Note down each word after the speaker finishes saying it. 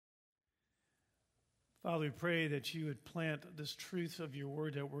Father, we pray that you would plant this truth of your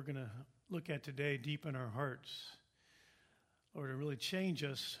word that we're going to look at today deep in our hearts. Lord, to really change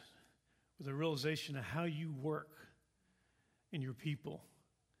us with a realization of how you work in your people.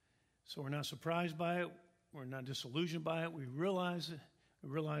 So we're not surprised by it. We're not disillusioned by it. We realize it. We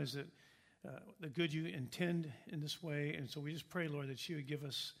realize that the good you intend in this way. And so we just pray, Lord, that you would give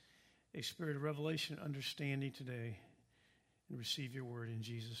us a spirit of revelation and understanding today and receive your word in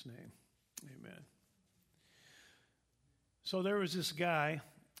Jesus' name. Amen. So there was this guy,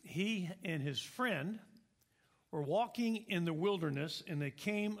 he and his friend were walking in the wilderness, and they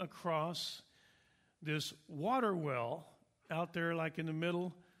came across this water well out there like in the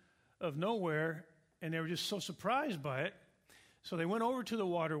middle of nowhere, and they were just so surprised by it. So they went over to the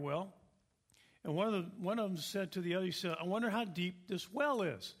water well, and one of them said to the other, he said, "I wonder how deep this well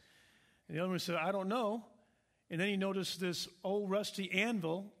is." And the other one said, "I don't know." And then he noticed this old rusty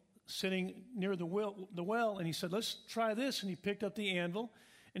anvil sitting near the well, and he said, "Let's try this." And he picked up the anvil,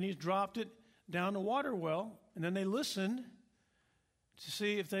 and he dropped it down the water well, and then they listened to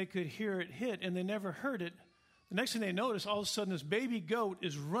see if they could hear it hit, and they never heard it. The next thing they noticed, all of a sudden, this baby goat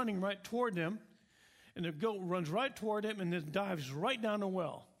is running right toward them, and the goat runs right toward him and then dives right down the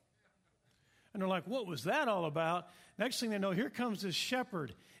well. And they're like, "What was that all about?" Next thing they know, here comes this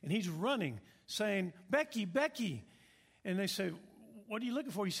shepherd, and he's running, saying, "Becky, Becky." And they say, "What are you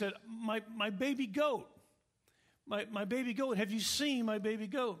looking for?" He said, my baby goat. My baby goat. Have you seen my baby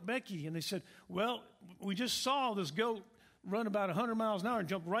goat, Becky?" And they said, "Well, we just saw this goat run about 100 miles an hour and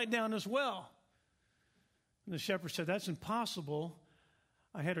jump right down this well." And the shepherd said, "That's impossible.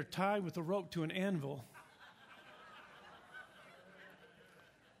 I had her tied with a rope to an anvil."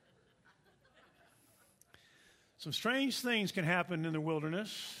 Some strange things can happen in the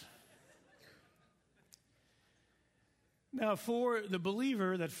wilderness. Now, for the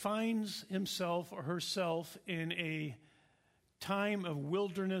believer that finds himself or herself in a time of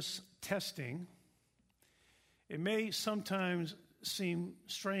wilderness testing, it may sometimes seem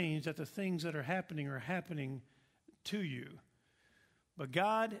strange that the things that are happening to you. But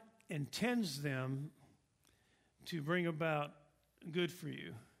God intends them to bring about good for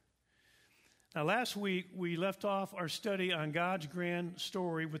you. Now, last week, we left off our study on God's grand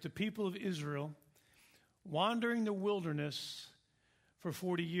story with the people of Israel wandering the wilderness for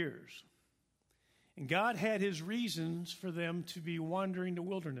 40 years. And God had his reasons for them to be wandering the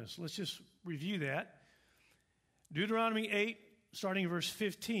wilderness. Let's just review that. Deuteronomy 8, starting in verse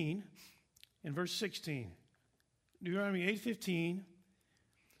 15 and verse 16. Deuteronomy 8:15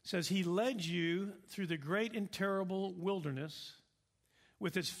 says, "He led you through the great and terrible wilderness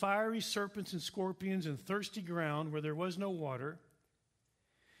with its fiery serpents and scorpions and thirsty ground where there was no water.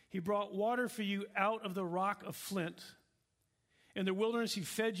 He brought water for you out of the rock of flint. In the wilderness he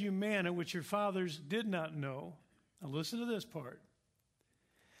fed you manna, which your fathers did not know." Now listen to this part.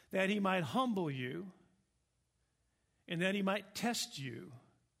 "That he might humble you, and that he might test you,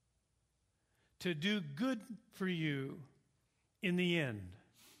 to do good for you in the end."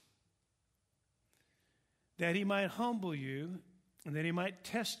 That he might humble you, and that he might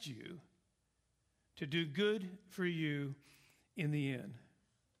test you, to do good for you in the end.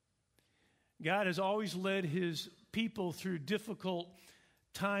 God has always led his people through difficult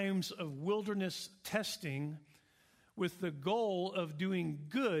times of wilderness testing with the goal of doing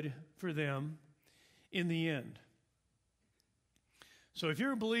good for them in the end. So if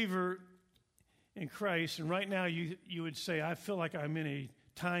you're a believer in Christ, and right now you would say, "I feel like I'm in a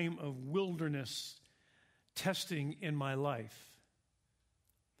time of wilderness testing in my life,"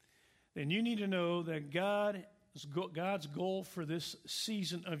 then you need to know that God's goal for this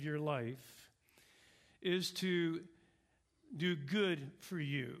season of your life is to do good for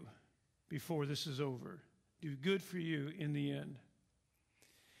you before this is over. Do good for you in the end.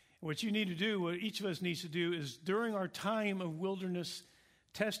 What you need to do, what each of us needs to do, is during our time of wilderness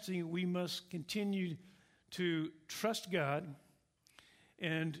testing, we must continue to trust God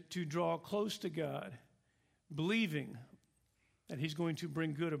and to draw close to God, believing that he's going to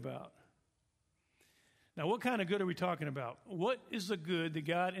bring good about. Now, what kind of good are we talking about? What is the good that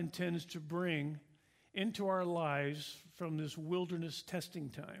God intends to bring into our lives from this wilderness testing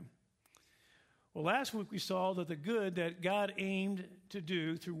time? Well, last week we saw that the good that God aimed to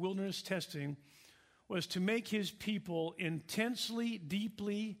do through wilderness testing was to make his people intensely,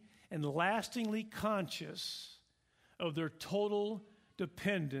 deeply, and lastingly conscious of their total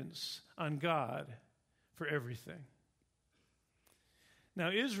dependence on God for everything.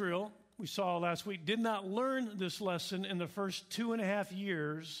 Now, Israel, we saw last week, did not learn this lesson in the first 2.5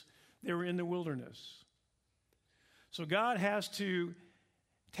 years they were in the wilderness. So God has to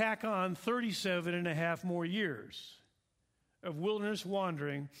tack on 37 and a half more years of wilderness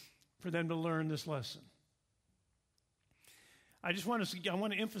wandering for them to learn this lesson. I want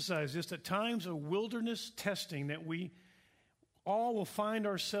to emphasize this, that times of wilderness testing that we all will find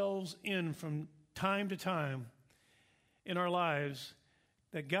ourselves in from time to time in our lives,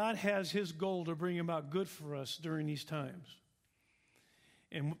 that God has his goal to bring about good for us during these times.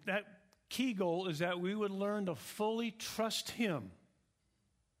 And that key goal is that we would learn to fully trust him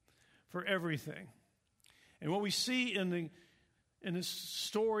for everything. And what we see in this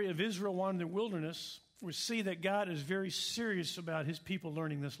story of Israel wandering in the wilderness, we see that God is very serious about his people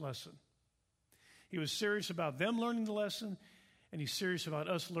learning this lesson. He was serious about them learning the lesson, and he's serious about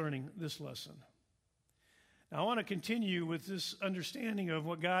us learning this lesson. Now, I want to continue with this understanding of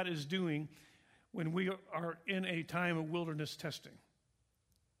what God is doing when we are in a time of wilderness testing.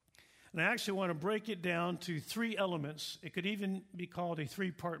 And I actually want to break it down to three elements. It could even be called a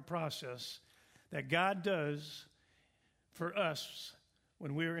three-part process that God does for us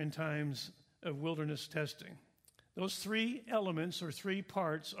when we're in times of wilderness testing. Those three elements or three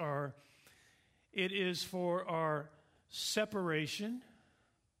parts are, it is for our separation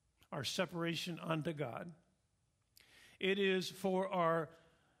unto God. It is for our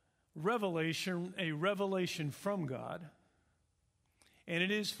revelation, a revelation from God. And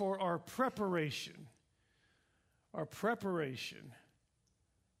it is for our preparation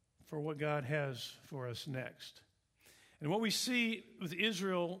for what God has for us next. And what we see with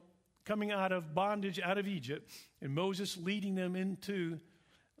Israel coming out of bondage, out of Egypt, and Moses leading them to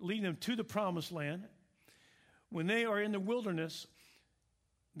the promised land, when they are in the wilderness,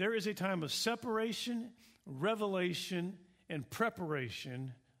 there is a time of separation, revelation, and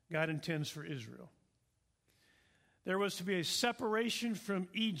preparation God intends for Israel. There was to be a separation from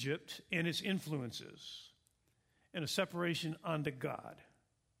Egypt and its influences, and a separation unto God.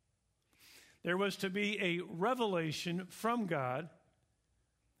 There was to be a revelation from God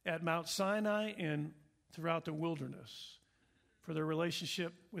at Mount Sinai and throughout the wilderness for their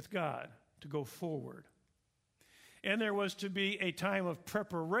relationship with God to go forward. And there was to be a time of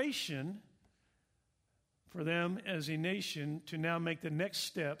preparation for them as a nation to now make the next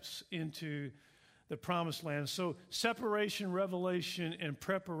steps into the promised land. So separation, revelation, and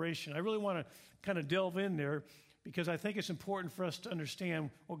preparation. I really want to kind of delve in there because I think it's important for us to understand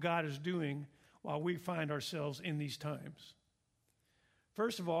what God is doing while we find ourselves in these times.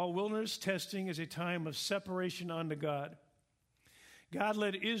 First of all, wilderness testing is a time of separation unto God. God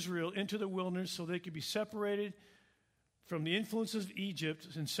led Israel into the wilderness so they could be separated from the influences of Egypt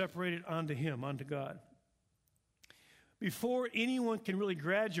and separated unto him, unto God. Before anyone can really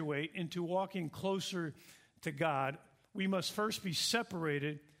graduate into walking closer to God, we must first be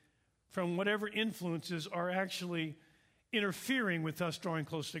separated from whatever influences are actually interfering with us drawing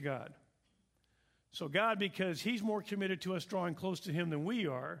close to God. So God, because he's more committed to us drawing close to him than we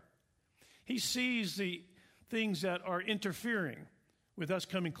are, he sees the things that are interfering with us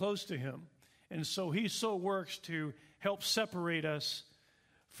coming close to him. And so he so works to help separate us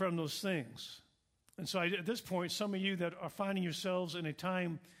from those things. And so at this point, some of you that are finding yourselves in a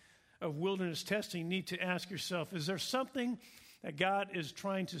time of wilderness testing need to ask yourself, is there something that God is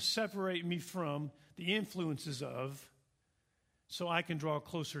trying to separate me from, the influences of, so I can draw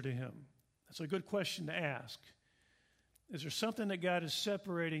closer to him? That's a good question to ask. Is there something that God is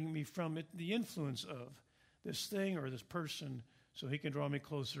separating me from, the influence of this thing or this person, so he can draw me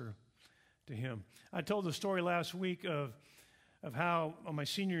closer to him? I told the story last week of how on my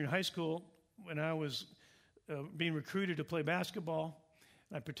senior year in high school, when I was being recruited to play basketball,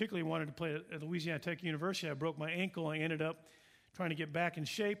 and I particularly wanted to play at Louisiana Tech University. I broke my ankle. I ended up trying to get back in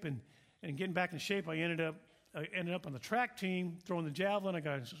shape, and getting back in shape, I ended up on the track team, throwing the javelin. I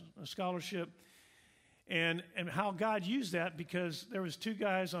got a scholarship, and how God used that, because there was two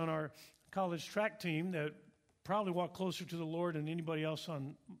guys on our college track team that probably walked closer to the Lord than anybody else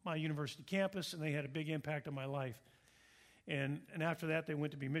on my university campus, and they had a big impact on my life. And after that, they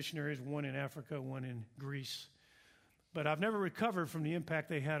went to be missionaries, one in Africa, one in Greece. But I've never recovered from the impact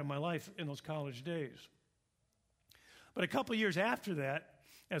they had on my life in those college days. But a couple of years after that,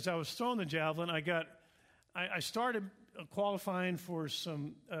 as I was throwing the javelin, I started qualifying for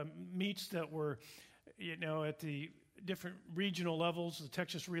some meets that were, at the different regional levels, the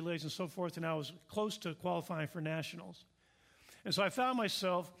Texas Relays and so forth, and I was close to qualifying for nationals. And so I found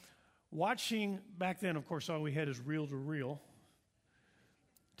myself watching, back then, of course, all we had is reel-to-reel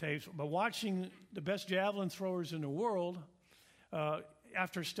tapes, but watching the best javelin throwers in the world,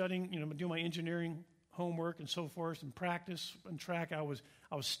 after studying, doing my engineering homework and so forth and practice and track, I was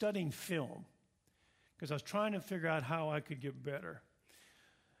studying film because I was trying to figure out how I could get better.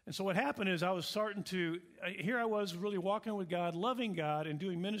 And so what happened is here I was really walking with God, loving God, and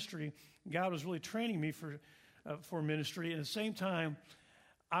doing ministry. God was really training me for ministry. And at the same time,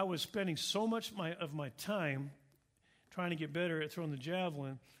 I was spending so much of my time trying to get better at throwing the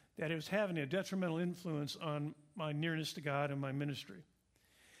javelin that it was having a detrimental influence on my nearness to God and my ministry.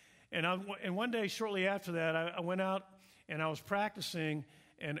 And one day, shortly after that, I went out and I was practicing.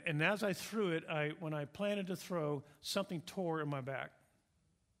 And as I threw it, when I planted to throw, something tore in my back.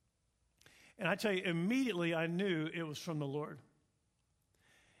 And I tell you, immediately I knew it was from the Lord.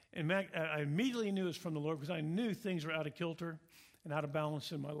 And I immediately knew it was from the Lord because I knew things were out of kilter and out of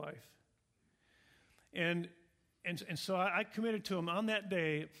balance in my life. And so I committed to him on that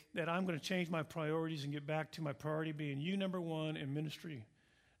day that I'm going to change my priorities and get back to my priority being you number one and ministry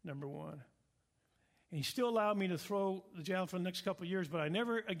number one. And he still allowed me to throw the javelin for the next couple of years, but I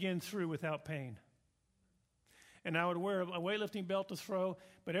never again threw without pain. And I would wear a weightlifting belt to throw,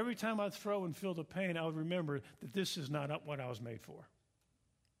 but every time I'd throw and feel the pain, I would remember that this is not what I was made for.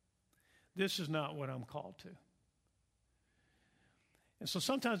 This is not what I'm called to. And so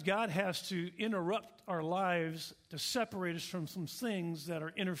sometimes God has to interrupt our lives to separate us from some things that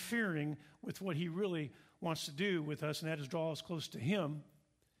are interfering with what he really wants to do with us, and that is draw us close to him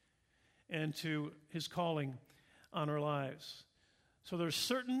and to his calling on our lives. So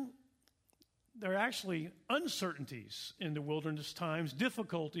there are actually uncertainties in the wilderness times,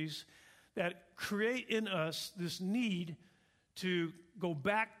 difficulties that create in us this need to go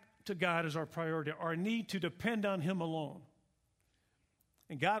back to God as our priority, our need to depend on him alone.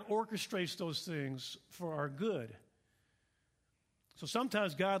 And God orchestrates those things for our good. So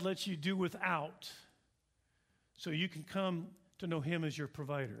sometimes God lets you do without so you can come to know him as your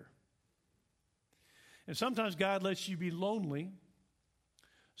provider. And sometimes God lets you be lonely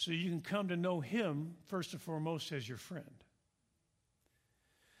so you can come to know him first and foremost as your friend.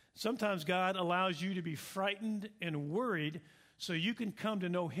 Sometimes God allows you to be frightened and worried so you can come to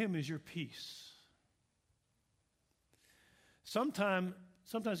know him as your peace. Sometimes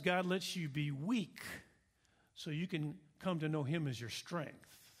God lets you be weak so you can come to know him as your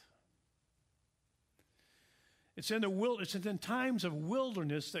strength. It's in times of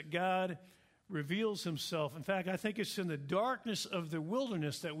wilderness that God reveals himself. In fact, I think it's in the darkness of the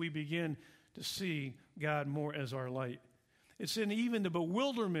wilderness that we begin to see God more as our light. It's in even the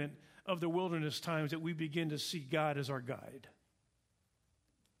bewilderment of the wilderness times that we begin to see God as our guide.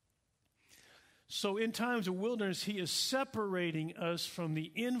 So in times of wilderness, he is separating us from the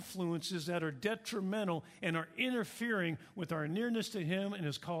influences that are detrimental and are interfering with our nearness to him and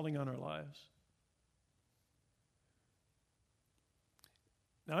his calling on our lives.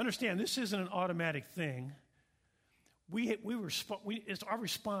 Now understand, this isn't an automatic thing. Our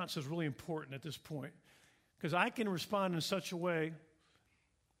response is really important at this point, because I can respond in such a way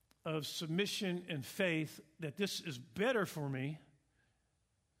of submission and faith that this is better for me,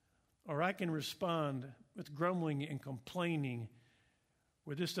 or I can respond with grumbling and complaining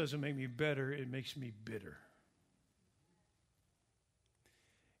where this doesn't make me better, it makes me bitter.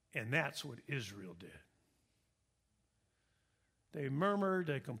 And that's what Israel did. They murmured,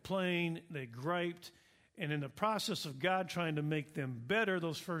 they complained, they griped, and in the process of God trying to make them better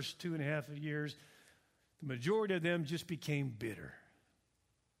those first 2.5 years, the majority of them just became bitter.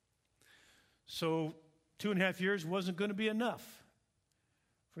 So 2.5 years wasn't going to be enough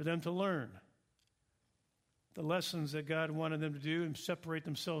for them to learn the lessons that God wanted them to do and separate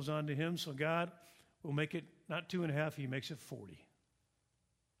themselves onto him. So God will make it not 2.5, he makes it 40.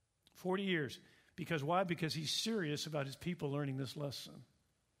 40 years. Because why? Because he's serious about his people learning this lesson.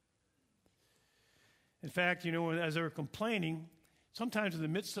 In fact, as they were complaining, sometimes in the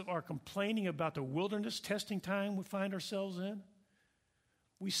midst of our complaining about the wilderness testing time we find ourselves in,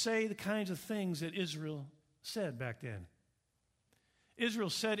 we say the kinds of things that Israel said back then. Israel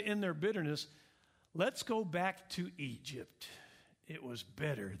said in their bitterness, let's go back to Egypt. It was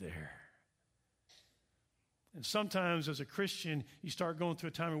better there. And sometimes as a Christian, you start going through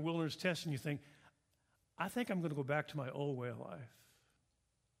a time of wilderness test and you think, I think I'm going to go back to my old way of life.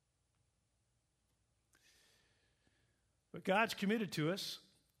 But God's committed to us,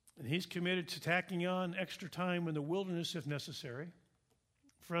 and he's committed to tacking on extra time in the wilderness if necessary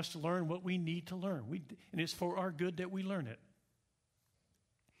for us to learn what we need to learn. And it's for our good that we learn it.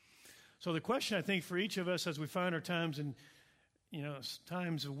 So the question, I think, for each of us as we find our times in,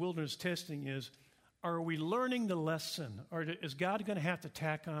 times of wilderness testing is, are we learning the lesson? Or is God going to have to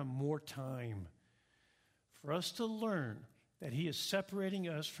tack on more time for us to learn that he is separating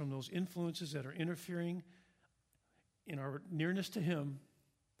us from those influences that are interfering in our nearness to him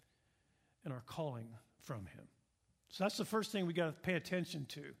and our calling from him? So that's the first thing we got to pay attention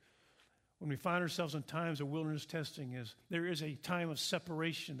to when we find ourselves in times of wilderness testing is there is a time of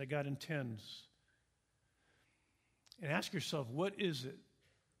separation that God intends. And ask yourself, what is it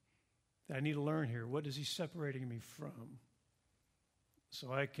that I need to learn here? What is he separating me from?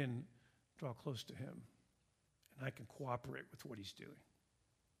 So I can draw close to him and I can cooperate with what he's doing.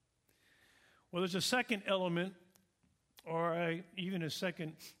 Well, there's a second element, or even a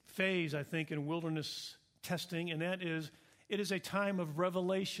second phase, I think, in wilderness testing, and that is it is a time of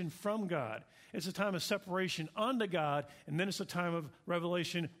revelation from God. It's a time of separation unto God, and then it's a time of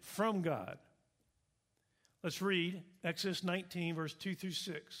revelation from God. Let's read Exodus 19, verse 2 through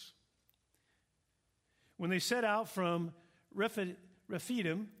 6. When they set out from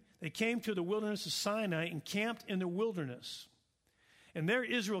Rephidim, they came to the wilderness of Sinai and camped in the wilderness. And there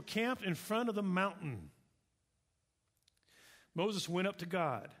Israel camped in front of the mountain. Moses went up to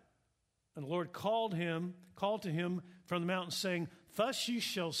God, and the Lord called to him from the mountain, saying, Thus you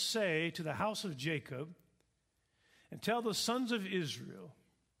shall say to the house of Jacob, and tell the sons of Israel,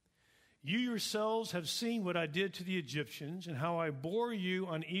 you yourselves have seen what I did to the Egyptians, and how I bore you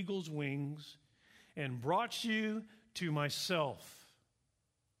on eagle's wings, and brought you to myself.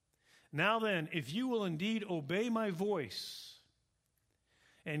 Now then, if you will indeed obey my voice,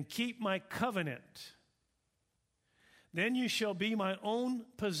 and keep my covenant, then you shall be my own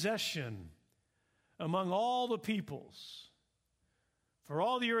possession among all the peoples. For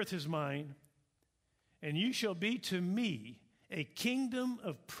all the earth is mine, and you shall be to me a kingdom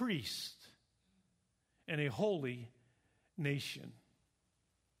of priests and a holy nation.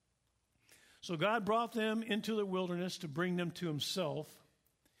 So God brought them into the wilderness to bring them to himself.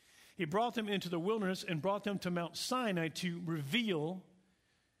 He brought them into the wilderness and brought them to Mount Sinai to reveal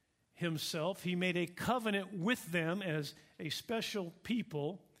himself. He made a covenant with them as a special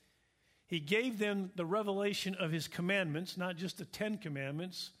people. He gave them the revelation of his commandments, not just the 10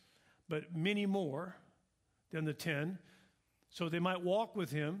 commandments, but many more than the 10, so they might walk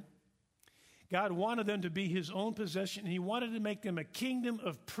with him. God wanted them to be his own possession, and he wanted to make them a kingdom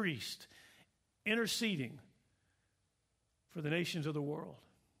of priests, interceding for the nations of the world.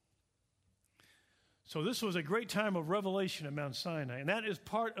 So this was a great time of revelation at Mount Sinai, and that is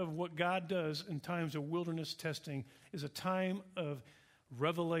part of what God does in times of wilderness testing, is a time of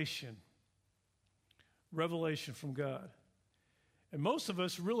revelation from God. And most of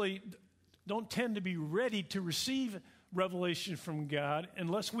us really don't tend to be ready to receive revelation from God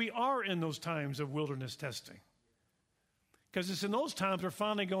unless we are in those times of wilderness testing. Because it's in those times we're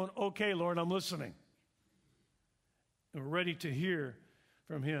finally going, okay, Lord, I'm listening. And we're ready to hear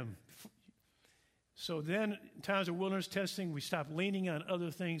from him. So then, in times of wilderness testing, we stop leaning on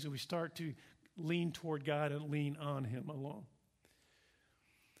other things and we start to lean toward God and lean on him alone.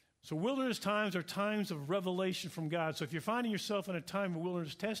 So wilderness times are times of revelation from God. So if you're finding yourself in a time of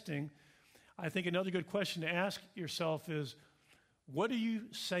wilderness testing, I think another good question to ask yourself is, what are you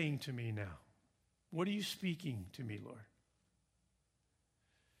saying to me now? What are you speaking to me, Lord?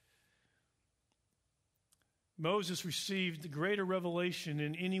 Moses received the greater revelation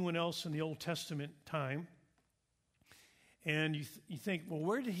than anyone else in the Old Testament time. And you think, well,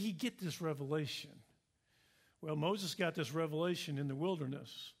 where did he get this revelation? Well, Moses got this revelation in the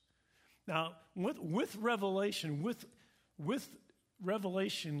wilderness. Now, with revelation,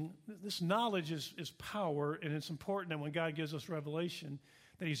 this knowledge is power, and it's important that when God gives us revelation,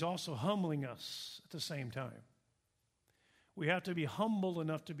 that he's also humbling us at the same time. We have to be humble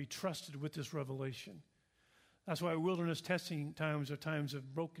enough to be trusted with this revelation. That's why wilderness testing times are times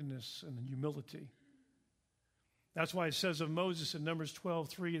of brokenness and humility. That's why it says of Moses in Numbers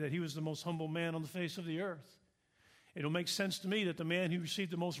 12:3 that he was the most humble man on the face of the earth. It'll make sense to me that the man who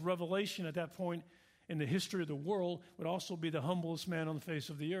received the most revelation at that point in the history of the world would also be the humblest man on the face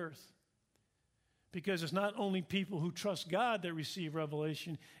of the earth. Because it's not only people who trust God that receive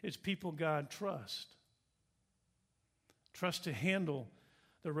revelation, it's people God trusts. Trust to handle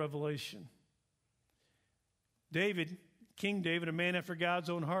the revelation. King David, a man after God's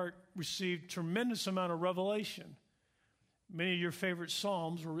own heart, received tremendous amount of revelation. Many of your favorite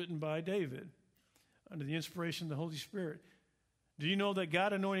psalms were written by David under the inspiration of the Holy Spirit. Do you know that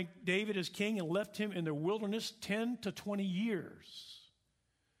God anointed David as king and left him in the wilderness 10 to 20 years?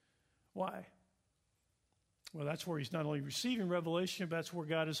 Why? Well, that's where he's not only receiving revelation, but that's where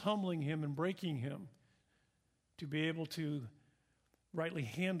God is humbling him and breaking him to be able to rightly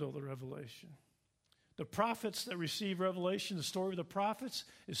handle the revelation. The prophets that receive revelation, the story of the prophets,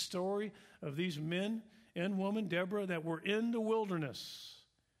 is the story of these men and women, Deborah, that were in the wilderness.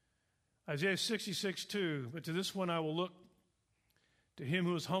 Isaiah 66:2, but to this one I will look, To him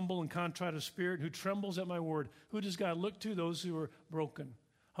who is humble and contrite of spirit, who trembles at my word. Who does God look to? Those who are broken,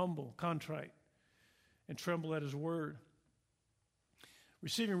 humble, contrite, and tremble at his word.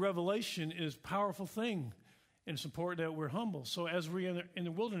 Receiving revelation is a powerful thing, and it's important that we're humble. So as we're in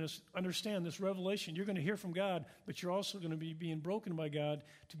the wilderness, understand this revelation. You're going to hear from God, but you're also going to be being broken by God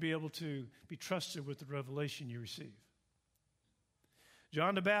to be able to be trusted with the revelation you receive.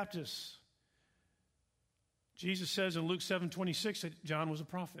 John the Baptist. Jesus says in Luke 7:26 that John was a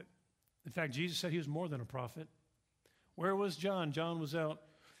prophet. In fact, Jesus said he was more than a prophet. Where was John? John was out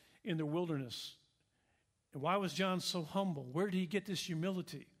in the wilderness. And why was John so humble? Where did he get this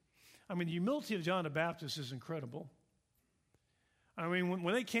humility? I mean, the humility of John the Baptist is incredible. I mean,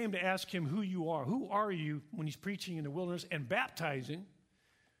 when they came to ask him who are you when he's preaching in the wilderness and baptizing,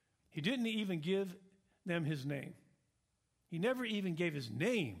 he didn't even give them his name. He never even gave his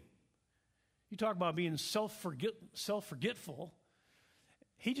name. You talk about being self-forgetful.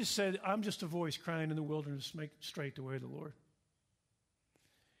 He just said, I'm just a voice crying in the wilderness, make straight the way of the Lord.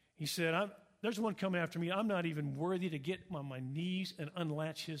 He said, there's one coming after me. I'm not even worthy to get on my knees and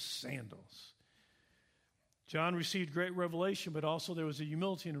unlatch his sandals. John received great revelation, but also there was a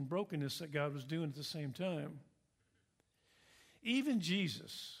humility and a brokenness that God was doing at the same time. Even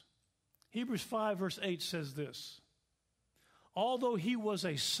Jesus, Hebrews 5 verse 8 says this, although he was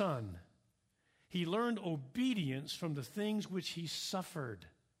a son, he learned obedience from the things which he suffered.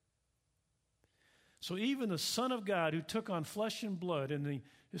 So even the Son of God who took on flesh and blood in the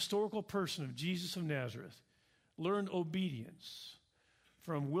historical person of Jesus of Nazareth learned obedience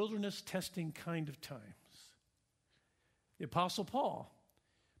from wilderness testing kind of times. The Apostle Paul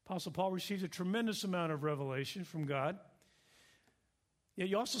received a tremendous amount of revelation from God. Yet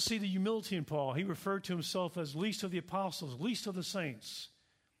you also see the humility in Paul. He referred to himself as least of the apostles, least of the saints,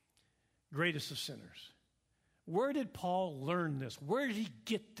 greatest of sinners. Where did Paul learn this? Where did he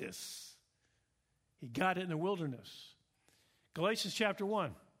get this? He got it in the wilderness. Galatians chapter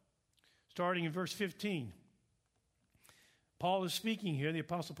 1, starting in verse 15. Paul is speaking here. The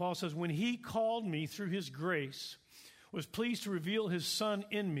Apostle Paul says, when he called me through his grace, was pleased to reveal his Son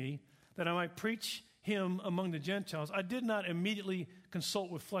in me, that I might preach him among the Gentiles, I did not immediately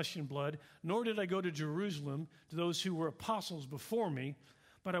consult with flesh and blood, nor did I go to Jerusalem to those who were apostles before me,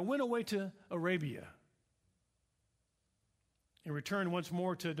 but I went away to Arabia and returned once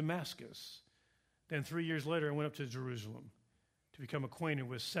more to Damascus. Then 3 years later, I went up to Jerusalem to become acquainted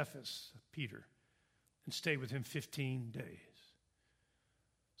with Cephas, Peter, and stayed with him 15 days.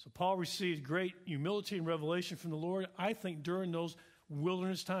 So Paul received great humility and revelation from the Lord, I think, during those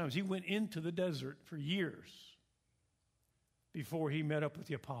wilderness times. He went into the desert for years before he met up with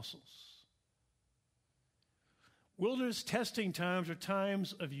the apostles. Wilderness testing times are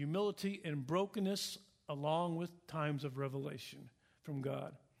times of humility and brokenness along with times of revelation from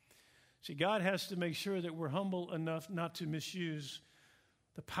God. See, God has to make sure that we're humble enough not to misuse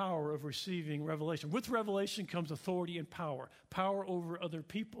the power of receiving revelation. With revelation comes authority and power over other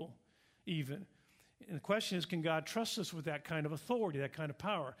people even. And the question is, can God trust us with that kind of authority, that kind of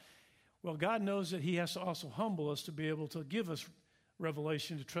power? Well, God knows that he has to also humble us to be able to give us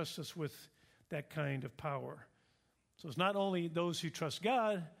revelation, to trust us with that kind of power. So it's not only those who trust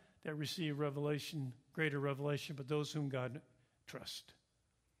God that receive revelation, greater revelation, but those whom God trusts.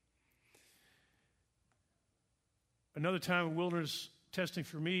 Another time of wilderness testing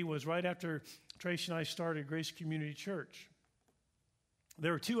for me was right after Tracy and I started Grace Community Church.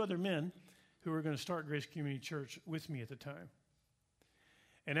 There were two other men who were going to start Grace Community Church with me at the time.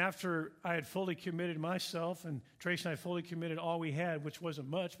 And after I had fully committed myself, and Tracy and I fully committed all we had, which wasn't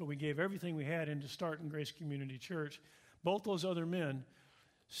much, but we gave everything we had into starting Grace Community Church, both those other men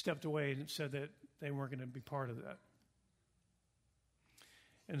stepped away and said that they weren't going to be part of that.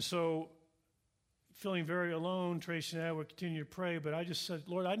 And so, feeling very alone, Tracy and I would continue to pray, but I just said,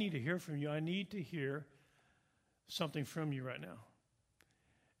 Lord, I need to hear from you. I need to hear something from you right now.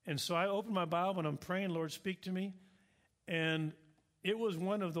 And so I opened my Bible and I'm praying, Lord, speak to me. And it was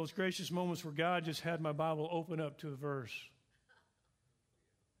one of those gracious moments where God just had my Bible open up to a verse.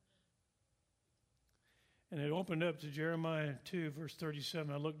 And it opened up to Jeremiah 2, verse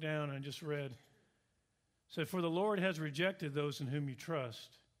 37. I looked down and I just read. It said, for the Lord has rejected those in whom you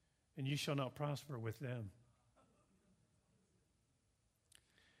trust, and you shall not prosper with them.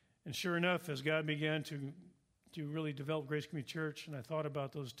 And sure enough, as God began to really develop Grace Community Church, and I thought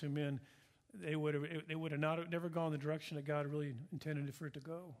about those two men, they would have never gone the direction that God really intended for it to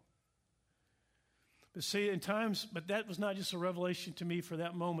go. But see, in times, but that was not just a revelation to me for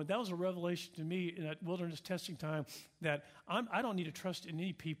that moment. That was a revelation to me in that wilderness testing time that I don't need to trust in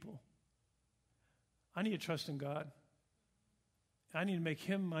any people. I need to trust in God. I need to make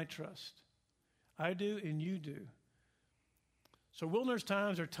him my trust. I do and you do. So wilderness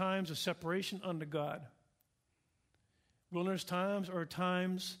times are times of separation unto God. Wilderness times are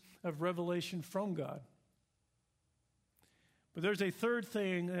times of revelation from God. But there's a third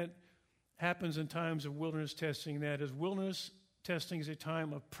thing that happens in times of wilderness testing. That is, wilderness testing is a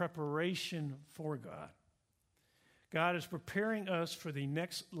time of preparation for God. God is preparing us for the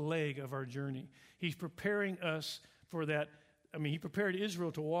next leg of our journey. He's preparing us for that. He prepared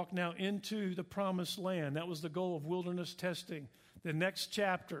Israel to walk now into the promised land. That was the goal of wilderness testing. The next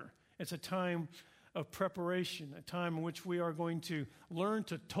chapter, it's a time of preparation, a time in which we are going to learn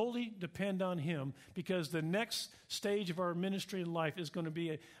to totally depend on him, because the next stage of our ministry in life is going to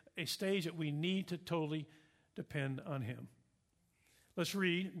be a stage that we need to totally depend on him. Let's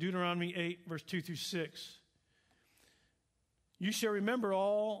read Deuteronomy 8, verse 2 through 6. You shall remember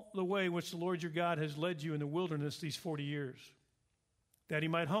all the way which the Lord your God has led you in the wilderness these 40 years, that he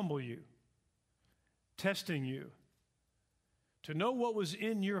might humble you, testing you, to know what was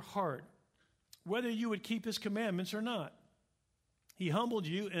in your heart, whether you would keep his commandments or not. He humbled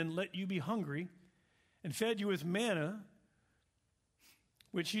you and let you be hungry, and fed you with manna,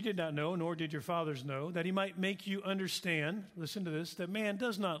 which you did not know, nor did your fathers know, that he might make you understand, listen to this, that man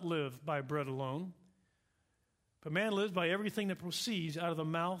does not live by bread alone, but man lives by everything that proceeds out of the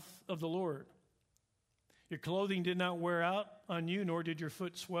mouth of the Lord. Your clothing did not wear out on you, nor did your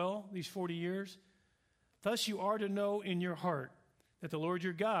foot swell these 40 years. Thus you are to know in your heart that the Lord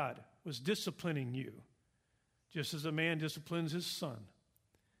your God was disciplining you, just as a man disciplines his son.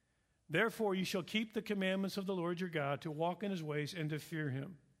 Therefore you shall keep the commandments of the Lord your God, to walk in his ways and to fear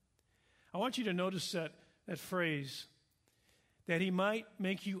him. I want you to notice that phrase, that he might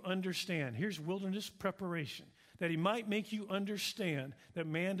make you understand. Here's wilderness preparation. That he might make you understand that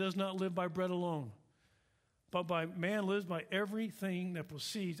man does not live by bread alone, but man lives by everything that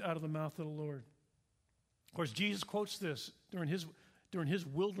proceeds out of the mouth of the Lord. Of course, Jesus quotes this during his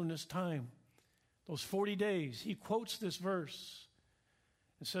wilderness time. Those 40 days, he quotes this verse.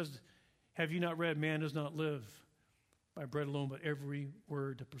 It says, have you not read, man does not live by bread alone, but every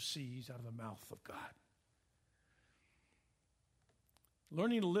word that proceeds out of the mouth of God.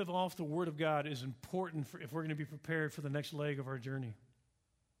 Learning to live off the Word of God is important if we're going to be prepared for the next leg of our journey.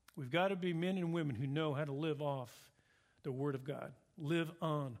 We've got to be men and women who know how to live off the Word of God. Live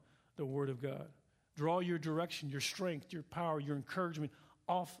on the Word of God. Draw your direction, your strength, your power, your encouragement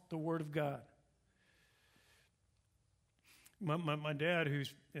off the Word of God. My dad,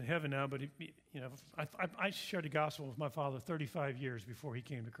 who's in heaven now, but I shared the gospel with my father 35 years before he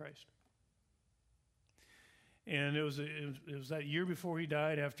came to Christ. And it was that year before he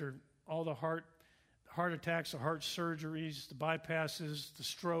died, after all the heart attacks, the heart surgeries, the bypasses, the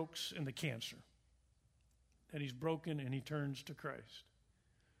strokes, and the cancer, that he's broken and he turns to Christ.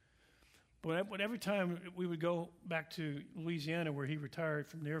 But every time we would go back to Louisiana, where he retired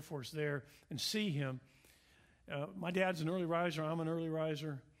from the Air Force there, and see him, my dad's an early riser, I'm an early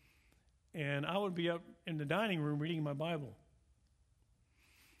riser, and I would be up in the dining room reading my Bible.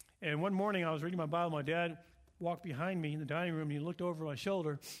 And one morning I was reading my Bible, my dad walked behind me in the dining room, and he looked over my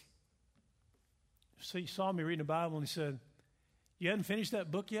shoulder. So he saw me reading the Bible, and he said, you hadn't finished that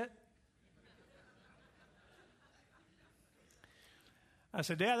book yet? I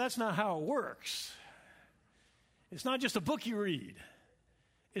said, Dad, that's not how it works. It's not just a book you read.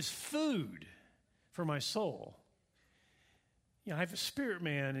 It's food for my soul. I have a spirit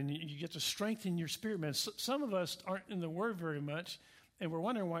man, and you get to strengthen your spirit man. Some of us aren't in the Word very much, and we're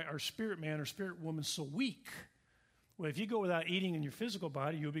wondering why our spirit man or spirit woman's so weak. Well, if you go without eating in your physical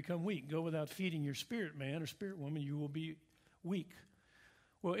body, you'll become weak. Go without feeding your spirit man or spirit woman, you will be weak.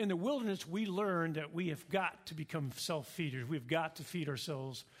 Well, in the wilderness, we learned that we have got to become self-feeders. We've got to feed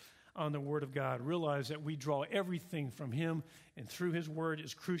ourselves on the Word of God. Realize that we draw everything from Him, and through His Word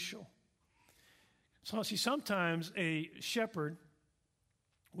is crucial. So, see, sometimes a shepherd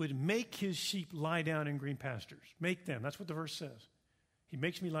would make his sheep lie down in green pastures. Make them. That's what the verse says. He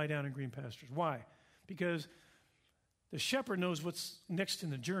makes me lie down in green pastures. Why? Because the shepherd knows what's next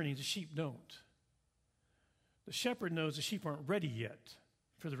in the journey. The sheep don't. The shepherd knows the sheep aren't ready yet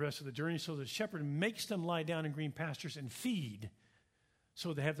for the rest of the journey, so the shepherd makes them lie down in green pastures and feed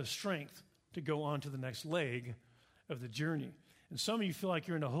so they have the strength to go on to the next leg of the journey. And some of you feel like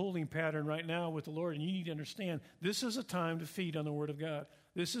you're in a holding pattern right now with the Lord, and you need to understand this is a time to feed on the Word of God.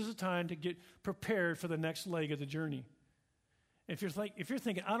 This is a time to get prepared for the next leg of the journey. If you're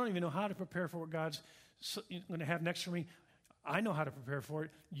thinking, I don't even know how to prepare for what God's going to have next for me, I know how to prepare for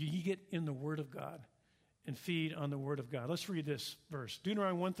it. You get in the Word of God and feed on the Word of God. Let's read this verse.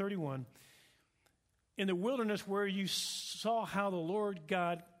 Deuteronomy 1:31. in the wilderness where you saw how the Lord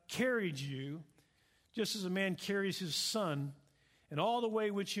God carried you, just as a man carries his son, and all the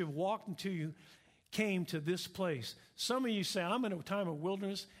way which you have walked until you came to this place. Some of you say, I'm in a time of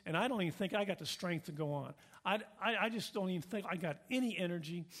wilderness, and I don't even think I got the strength to go on. I just don't even think I got any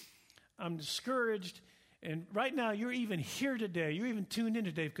energy. I'm discouraged. And right now, you're even here today. You're even tuned in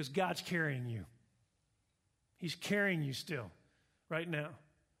today because God's carrying you. He's carrying you still, right now.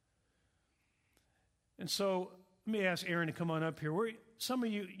 And so let me ask Aaron to come on up here. Some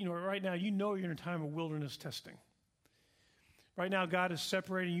of you, right now, you're in a time of wilderness testing. Right now, God is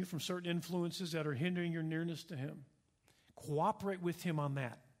separating you from certain influences that are hindering your nearness to Him. Cooperate with Him on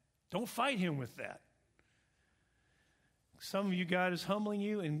that. Don't fight Him with that. Some of you, God is humbling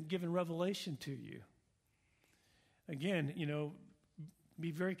you and giving revelation to you. Again,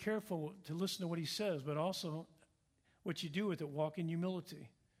 be very careful to listen to what He says, but also what you do with it, walk in humility.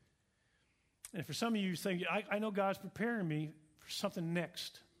 And for some of you think, I know God's preparing me for something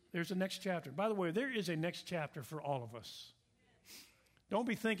next. There's a next chapter. By the way, there is a next chapter for all of us. Don't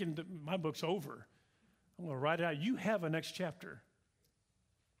be thinking that my book's over. I'm going to write it out. You have a next chapter.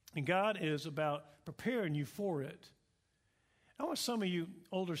 And God is about preparing you for it. I want some of you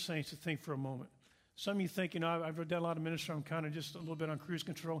older saints to think for a moment. Some of you think, I've done a lot of ministry. I'm kind of just a little bit on cruise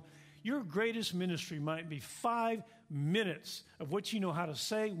control. Your greatest ministry might be 5 minutes of what you know how to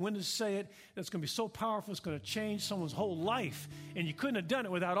say, when to say it. That's going to be so powerful, it's going to change someone's whole life. And you couldn't have done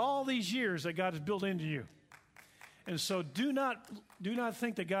it without all these years that God has built into you. And so do not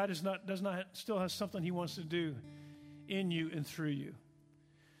think that God still has something He wants to do in you and through you.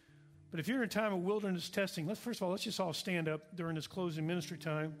 But if you're in a time of wilderness testing, first of all, let's just all stand up during this closing ministry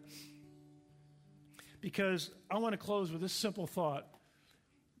time. Because I want to close with this simple thought.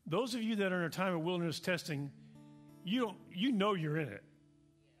 Those of you that are in a time of wilderness testing, you know you're in it.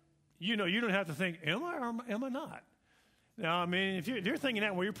 You don't have to think, am I or am I not? Now, if you're thinking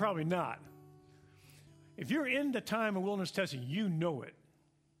that, well, you're probably not. If you're in the time of wilderness testing, you know it.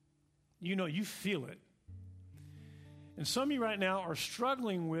 You feel it. And some of you right now are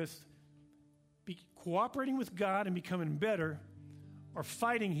struggling with cooperating with God and becoming better, or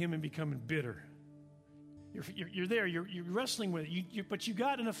fighting Him and becoming bitter. You're there. You're wrestling with it. But you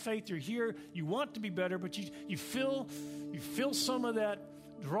got enough faith. You're here. You want to be better, but you feel some of that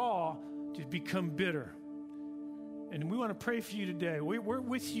draw to become bitter. And we want to pray for you today. We're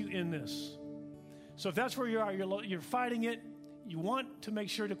with you in this. So if that's where you are, you're fighting it. You want to make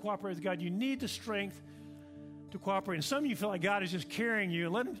sure to cooperate with God. You need the strength to cooperate. And some of you feel like God is just carrying you.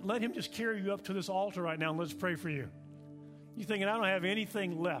 Let Him just carry you up to this altar right now, and let's pray for you. You're thinking, I don't have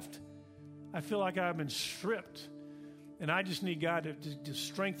anything left. I feel like I've been stripped, and I just need God to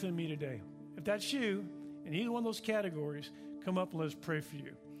strengthen me today. If that's you, in either one of those categories, come up and let's pray for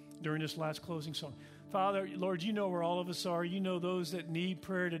you during this last closing song. Father, Lord, you know where all of us are. You know those that need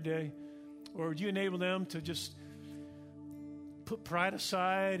prayer today. Or would you enable them to just put pride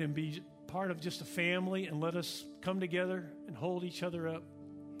aside and be part of just a family and let us come together and hold each other up?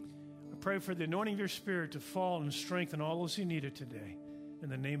 I pray for the anointing of your Spirit to fall and strengthen all those who need it today. In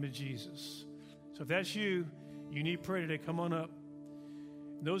the name of Jesus. So if that's you need prayer today, come on up.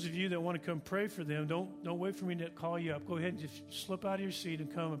 And those of you that want to come pray for them, don't wait for me to call you up. Go ahead and just slip out of your seat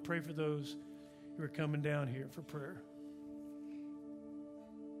and come and pray for those who are coming down here for prayer.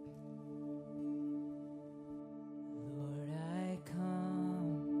 Lord, I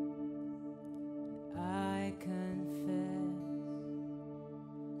come, I confess,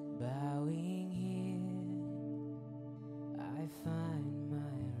 bowing here, I find my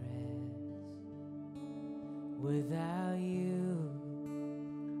rest. Without you,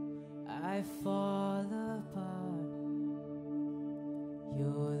 I fall apart.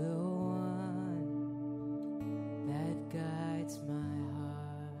 You're the one that guides my heart.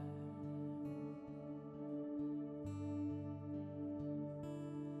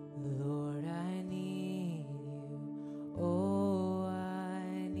 Lord, I need you. Oh,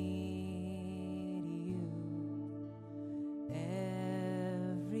 I need you.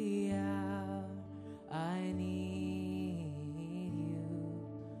 Every hour I need you.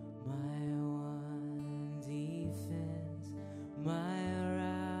 My one defense, my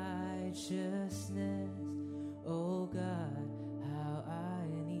righteousness. Oh God, how I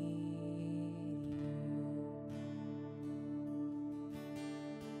need you.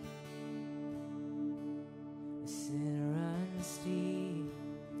 Sinner unsteep.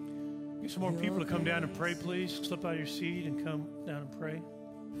 Get some more people to come down and pray, please. Slip out of your seat and come down and pray.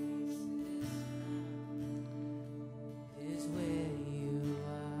 Is where you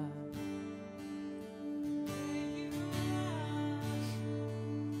are.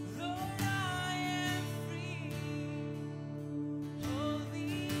 Lord, I am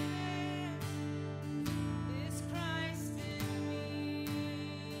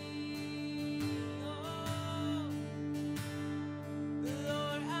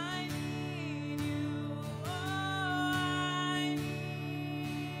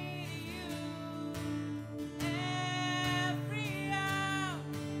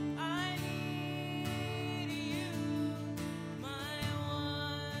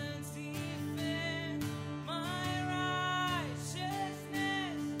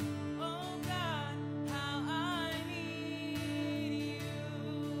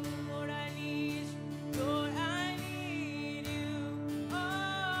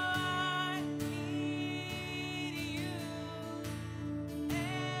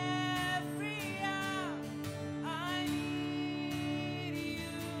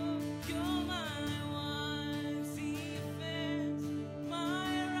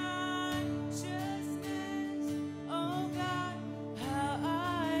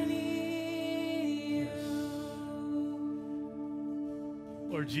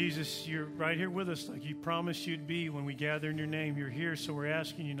Lord Jesus, you're right here with us like you promised you'd be when we gather in your name. You're here, so we're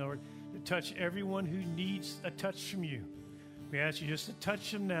asking you, Lord, to touch everyone who needs a touch from you. We ask you just to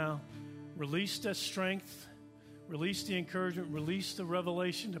touch them now. Release the strength, release the encouragement, release the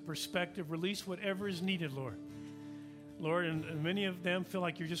revelation, the perspective, release whatever is needed, Lord. Lord, and many of them feel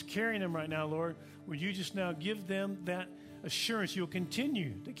like you're just carrying them right now, Lord. Would you just now give them that assurance you'll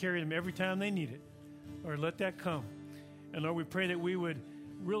continue to carry them every time they need it? Lord, let that come. And Lord, we pray that we would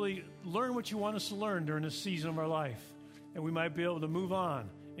really learn what you want us to learn during this season of our life, and we might be able to move on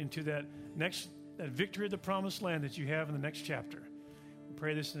into that victory of the promised land that you have in the next chapter. We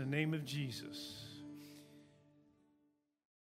pray this in the name of Jesus.